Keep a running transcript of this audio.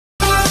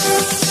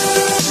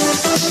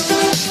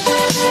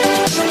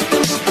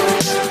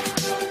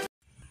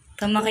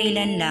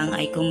Kamakailan lang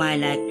ay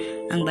kumalat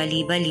ang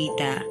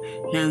bali-balita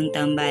na ang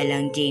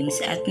tambalang James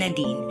at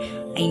Nadine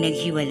ay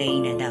naghiwalay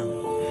na daw.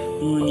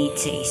 Ngunit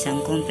sa isang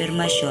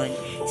kumpirmasyon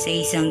sa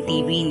isang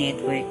TV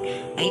network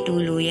ay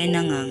tuluyan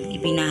na ngang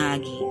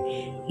ibinahagi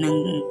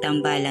ng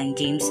tambalang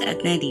James at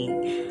Nadine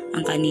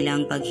ang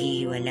kanilang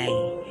paghihiwalay.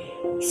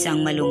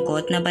 Isang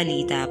malungkot na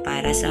balita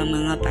para sa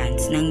mga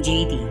fans ng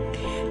JD.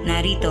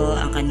 Narito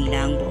ang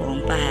kanilang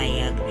buong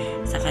pahayag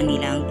sa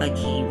kanilang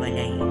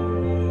paghihiwalay.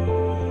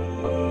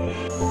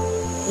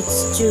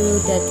 It's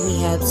true that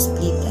we have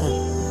split up,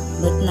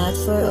 but not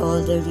for all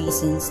the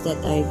reasons that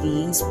are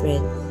being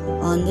spread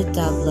on the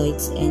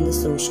tabloids and the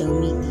social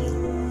media,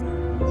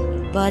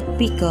 but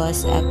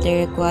because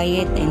after a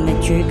quiet and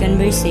mature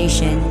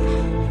conversation,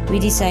 we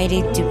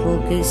decided to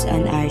focus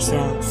on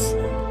ourselves,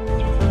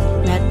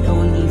 not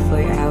only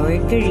for our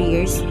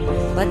careers,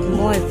 but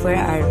more for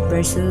our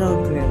personal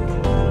growth.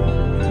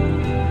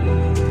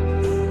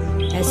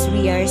 As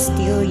we are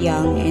still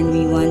young and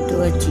we want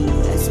to achieve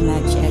as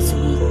much as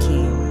we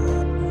can.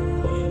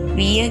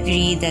 We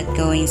agree that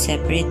going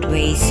separate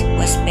ways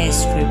was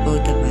best for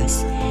both of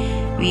us.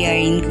 We are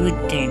in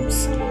good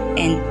terms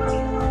and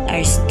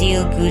are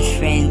still good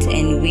friends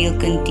and will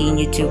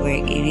continue to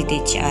work with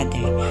each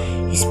other,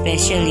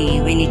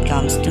 especially when it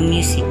comes to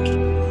music.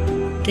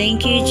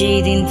 Thank you,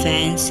 Jaden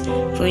fans,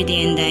 for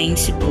the undying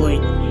support.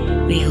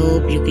 We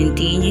hope you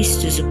continue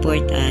to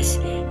support us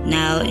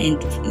now and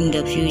in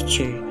the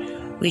future.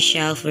 We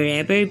shall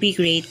forever be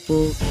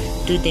grateful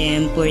to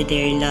them for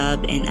their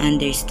love and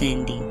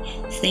understanding.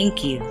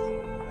 Thank you.